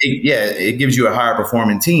team. It gives you a higher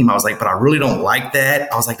performing team. I was like, but I really don't like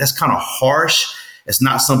that. I was like, that's kind of harsh. It's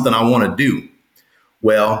not something I want to do.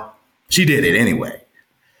 Well, she did it anyway.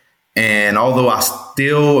 And although I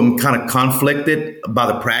still am kind of conflicted by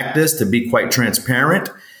the practice, to be quite transparent,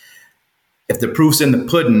 if the proof's in the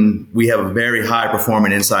pudding, we have a very high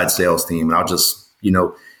performing inside sales team. And I'll just,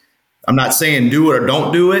 I'm not saying do it or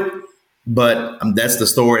don't do it, but that's the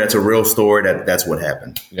story. That's a real story. That's what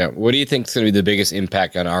happened. Yeah. What do you think is going to be the biggest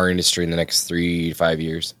impact on our industry in the next 3 to 5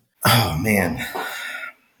 years? Oh, man.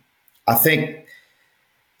 I think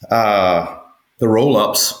the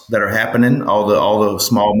roll-ups that are happening, all the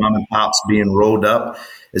small mom and pops being rolled up,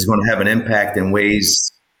 is going to have an impact in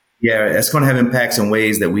ways. Yeah, it's going to have impacts in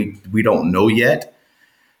ways that we don't know yet.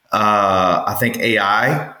 I think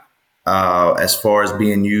AI, as far as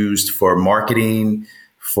being used for marketing,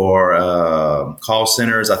 for call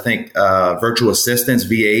centers, I think virtual assistants,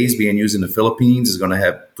 VAs being used in the Philippines is going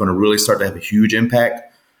to really start to have a huge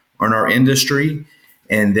impact on our industry.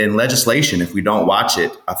 And then legislation, if we don't watch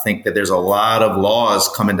it, I think that there's a lot of laws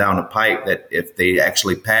coming down the pipe that, if they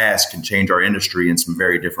actually pass, can change our industry in some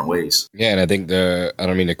very different ways. Yeah, and I think I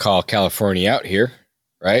don't mean to call California out here,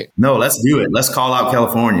 right? No, let's do it. Let's call out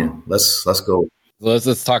California. Let's go.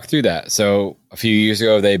 Let's talk through that. So a few years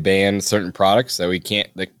ago, they banned certain products that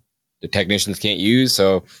the technicians can't use.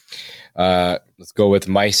 So let's go with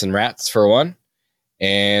mice and rats for one.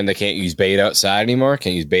 And they can't use bait outside anymore.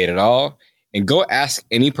 Can't use bait at all. And go ask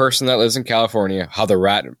any person that lives in California how the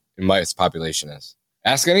rat and mice population is.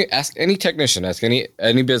 Ask any technician, ask any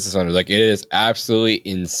business owner. Like, it is absolutely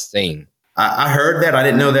insane. I heard that. I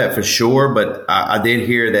didn't know that for sure, but I did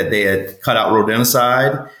hear that they had cut out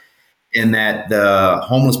rodenticide, and that the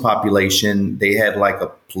homeless population, they had like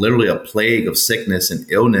literally a plague of sickness and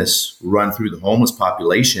illness run through the homeless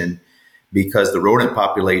population, because the rodent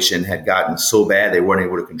population had gotten so bad they weren't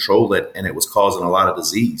able to control it, and it was causing a lot of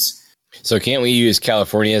disease. So can't we use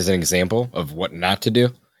California as an example of what not to do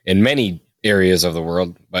in many areas of the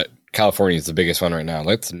world? But California is the biggest one right now.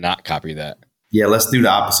 Let's not copy that. Yeah, let's do the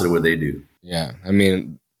opposite of what they do. Yeah. I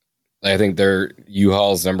mean, I think they're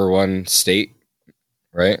U-Haul's #1 state,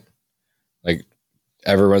 right? Like,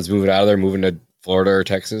 everyone's moving out of there, moving to Florida or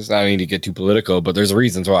Texas. I don't need to get too political, but there's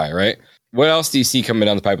reasons why, right? What else do you see coming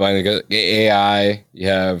down the pipeline? You got AI, you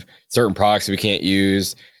have certain products we can't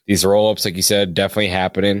use. These roll-ups, like you said, definitely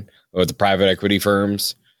happening with the private equity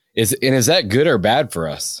firms. Is that good or bad for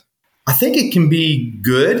us? I think it can be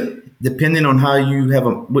good depending on how you have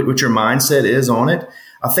what your mindset is on it.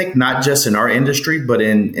 I think not just in our industry, but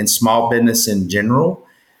in small business in general,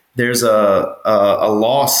 there's a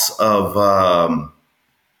loss of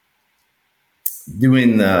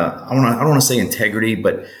doing I don't want to say integrity,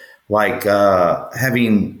 but like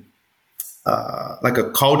having like a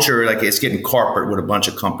culture, like it's getting corporate with a bunch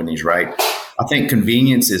of companies, right? I think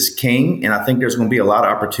convenience is king, and I think there's going to be a lot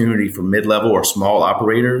of opportunity for mid-level or small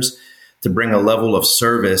operators to bring a level of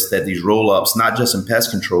service that these roll-ups, not just in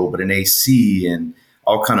pest control, but in AC and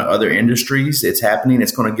all kind of other industries, it's happening.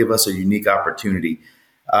 It's going to give us a unique opportunity.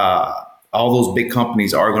 All those big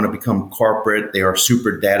companies are going to become corporate. They are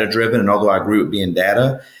super data-driven, and although I agree with being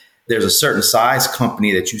data, there's a certain size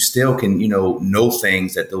company that you still can, know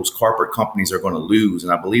things that those corporate companies are going to lose.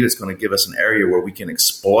 And I believe it's going to give us an area where we can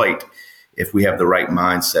exploit if we have the right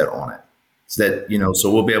mindset on it. So that,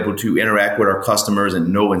 so we'll be able to interact with our customers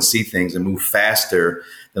and know and see things and move faster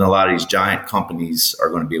than a lot of these giant companies are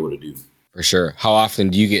going to be able to do. For sure. How often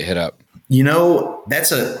do you get hit up?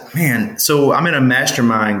 So I'm in a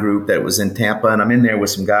mastermind group that was in Tampa, and I'm in there with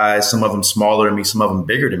some guys, some of them smaller than me, some of them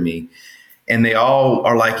bigger than me. And they all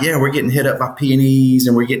are like, yeah, we're getting hit up by P&Es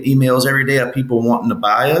and we're getting emails every day of people wanting to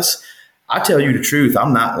buy us. I tell you the truth.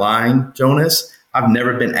 I'm not lying, Jonas. I've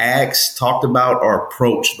never been asked, talked about, or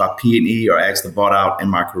approached by P&E or asked to bought out in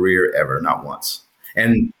my career ever, not once.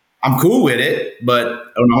 And I'm cool with it, but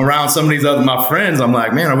when I'm around some of these other my friends, I'm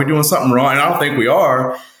like, man, are we doing something wrong? And I don't think we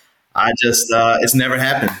are. I just, it's never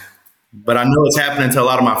happened. But I know it's happening to a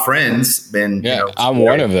lot of my friends. I'm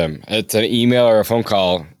one of them. It's an email or a phone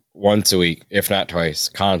call once a week, if not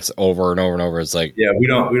twice, over and over and over. It's like, yeah, we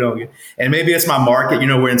don't. And maybe it's my market.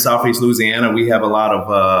 We're in Southeast Louisiana. We have a lot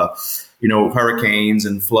of, hurricanes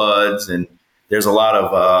and floods, and there's a lot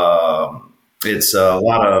of, a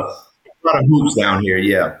lot of hoops down here.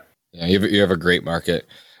 Yeah. Yeah. You have a great market.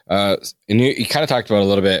 And you kind of talked about it a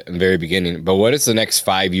little bit in the very beginning, but what does the next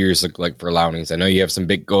 5 years look like for Lajaunie's? I know you have some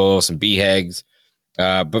big goals, some BHAGs,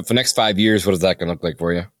 but for the next 5 years, what is that going to look like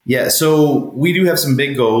for you? Yeah, so we do have some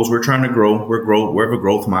big goals. We're trying to grow. We have a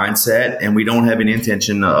growth mindset, and we don't have any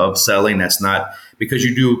intention of selling. That's not because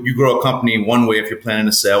you grow a company one way if you're planning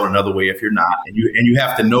to sell, another way if you're not, and you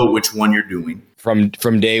have to know which one you're doing. From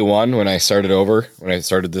day one, when I started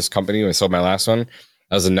this company, when I sold my last one,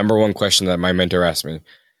 that was the number one question that my mentor asked me.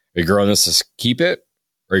 Are you growing this to keep it,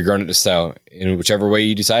 or are you growing it to sell? In whichever way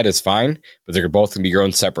you decide, it's fine, but they're both going to be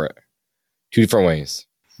grown separate. Two different ways.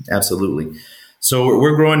 Absolutely. So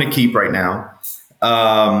we're growing to keep right now.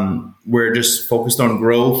 We're just focused on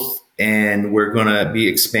growth, and we're going to be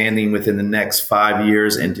expanding within the next 5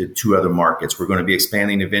 years into 2 other markets. We're going to be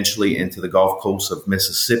expanding eventually into the Gulf Coast of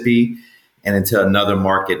Mississippi and into another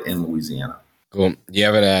market in Louisiana. Cool.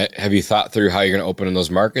 Have you thought through how you're going to open in those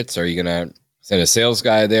markets? Are you going to send a sales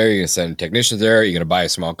guy there? You're going to send technicians there? Are you going to buy a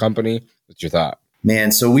small company? What's your thought?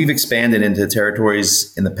 Man, so we've expanded into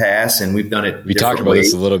territories in the past, and we've done it. We talked about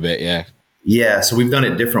this a little bit, yeah. Yeah, so we've done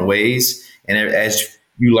it different ways, and as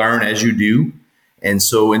you learn, as you do. And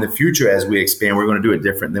so in the future, as we expand, we're going to do it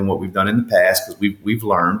different than what we've done in the past because we've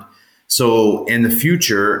learned. So in the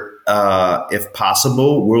future, if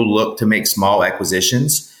possible, we'll look to make small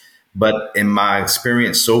acquisitions. But in my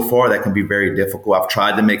experience so far, that can be very difficult. I've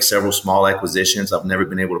tried to make several small acquisitions. I've never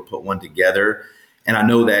been able to put one together. And I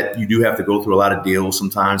know that you do have to go through a lot of deals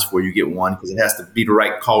sometimes before you get one because it has to be the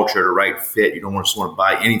right culture, the right fit. You don't just want to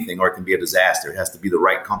buy anything or it can be a disaster. It has to be the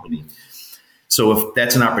right company. So if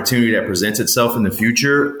that's an opportunity that presents itself in the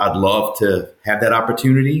future, I'd love to have that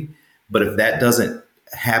opportunity. But if that doesn't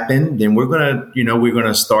happen, then we're going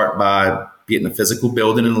to start by getting a physical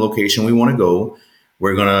building in the location we want to go.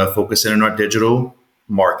 We're going to focus in on our digital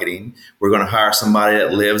marketing. We're going to hire somebody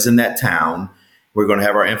that lives in that town. We're going to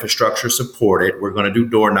have our infrastructure support it. We're going to do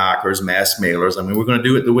door knockers, mass mailers. I mean, we're going to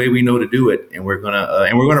do it the way we know to do it, and we're going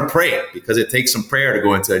to pray it because it takes some prayer to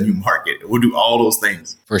go into a new market. We'll do all those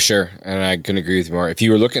things for sure, and I couldn't agree with you more. If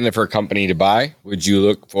you were looking for a company to buy, would you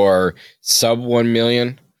look for sub 1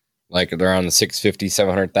 million, like around the 650,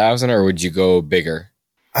 700,000, or would you go bigger?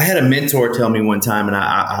 I had a mentor tell me one time, and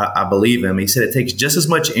I believe him. He said it takes just as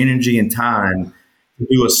much energy and time to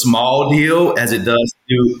do a small deal as it does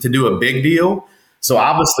to do a big deal. So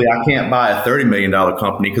obviously I can't buy a $30 million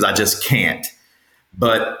company because I just can't.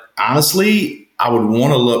 But honestly, I would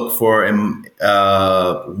want to look for 1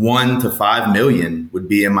 to 5 million would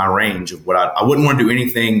be in my range of what I wouldn't want to do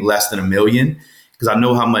anything less than $1 million because I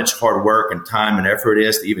know how much hard work and time and effort it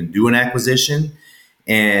is to even do an acquisition.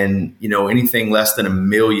 And, anything less than $1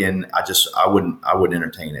 million, I wouldn't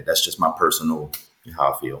entertain it. That's just my personal,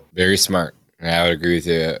 how I feel. Very smart. I would agree with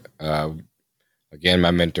you. Again,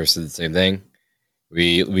 my mentor said the same thing.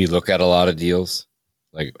 We look at a lot of deals,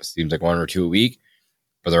 like it seems like 1 or 2 a week,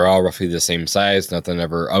 but they're all roughly the same size, nothing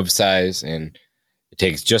ever of size. And it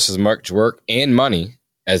takes just as much work and money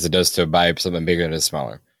as it does to buy something bigger than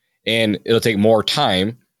smaller. And it'll take more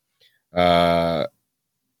time, getting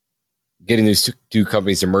these two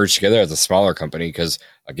companies to merge together as a smaller company. Because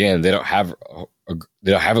again, they don't have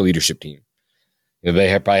a leadership team. They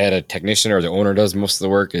probably had a technician or the owner does most of the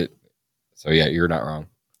work. So yeah, you're not wrong.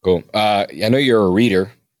 Cool. I know you're a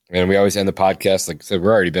reader, and we always end the podcast. Like I said, we've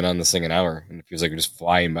already been on this thing an hour, and it feels like we're just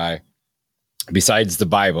flying by. Besides the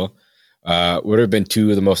Bible, what have been 2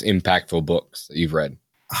 of the most impactful books that you've read?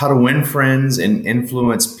 How to Win Friends and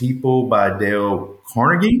Influence People by Dale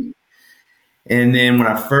Carnegie. And then when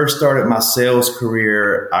I first started my sales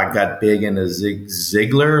career, I got big into Zig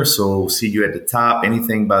Ziglar. So see you at the top,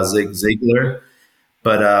 anything by Zig Ziglar.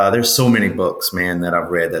 But there's so many books, man, that I've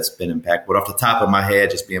read that's been impactful. But off the top of my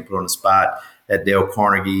head, just being put on the spot, that Dale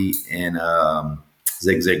Carnegie and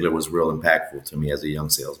Zig Ziglar was real impactful to me as a young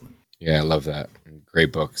salesman. Yeah, I love that.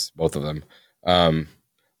 Great books, both of them. The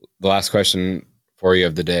last question for you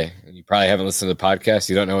of the day. You probably haven't listened to the podcast.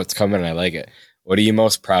 You don't know what's coming, and I like it. What are you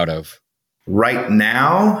most proud of? Right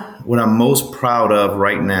now, what I'm most proud of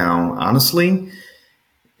right now, honestly,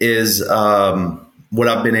 is what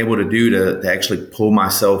I've been able to do to actually pull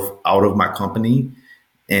myself out of my company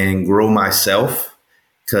and grow myself,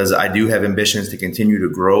 because I do have ambitions to continue to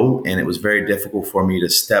grow. And it was very difficult for me to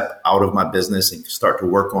step out of my business and start to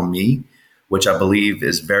work on me, which I believe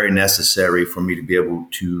is very necessary for me to be able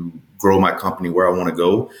to grow my company where I want to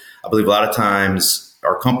go. I believe a lot of times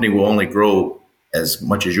our company will only grow as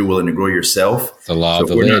much as you're willing to grow yourself. It's the law of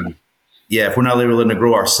the lid. If we're not willing to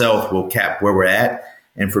grow ourselves, we'll cap where we're at.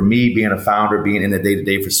 And for me, being a founder, being in the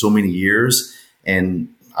day-to-day for so many years,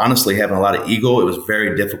 and honestly having a lot of ego, it was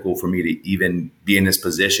very difficult for me to even be in this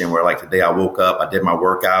position where, like, today I woke up, I did my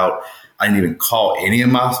workout. I didn't even call any of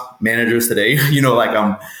my managers today.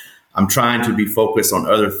 I'm trying to be focused on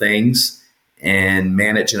other things and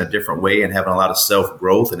manage in a different way and having a lot of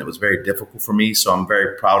self-growth. And it was very difficult for me. So I'm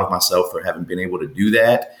very proud of myself for having been able to do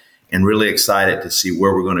that, and really excited to see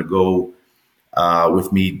where we're going to go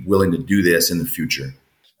with me willing to do this in the future.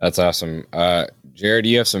 That's awesome. Jared,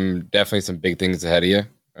 you have definitely some big things ahead of you.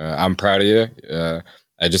 I'm proud of you.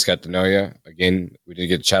 I just got to know you. Again, we didn't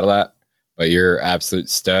get to chat a lot, but you're an absolute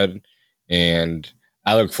stud. And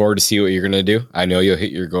I look forward to see what you're going to do. I know you'll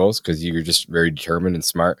hit your goals because you're just very determined and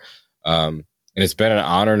smart. And it's been an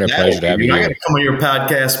honor and a pleasure to have you. I got to come on your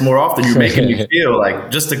podcast more often. You're making me feel like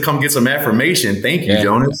just to come get some affirmation. Thank you,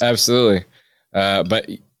 Jonas. Absolutely. But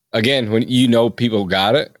again, when people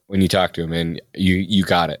got it, when you talk to them, and you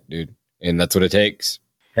got it, dude. And that's what it takes.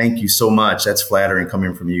 Thank you so much. That's flattering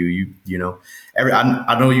coming from you.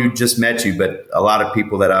 I know you just met you, but a lot of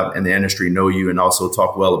people that I'm in the industry know you and also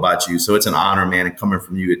talk well about you. So it's an honor, man. And coming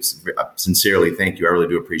from you, it's sincerely, thank you. I really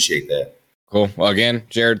do appreciate that. Cool. Well, again,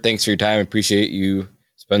 Jared, thanks for your time. I appreciate you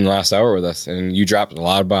spending the last hour with us, and you dropped a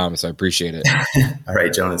lot of bombs. So I appreciate it. All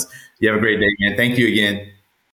right, Jonas. You have a great day, man. Thank you again.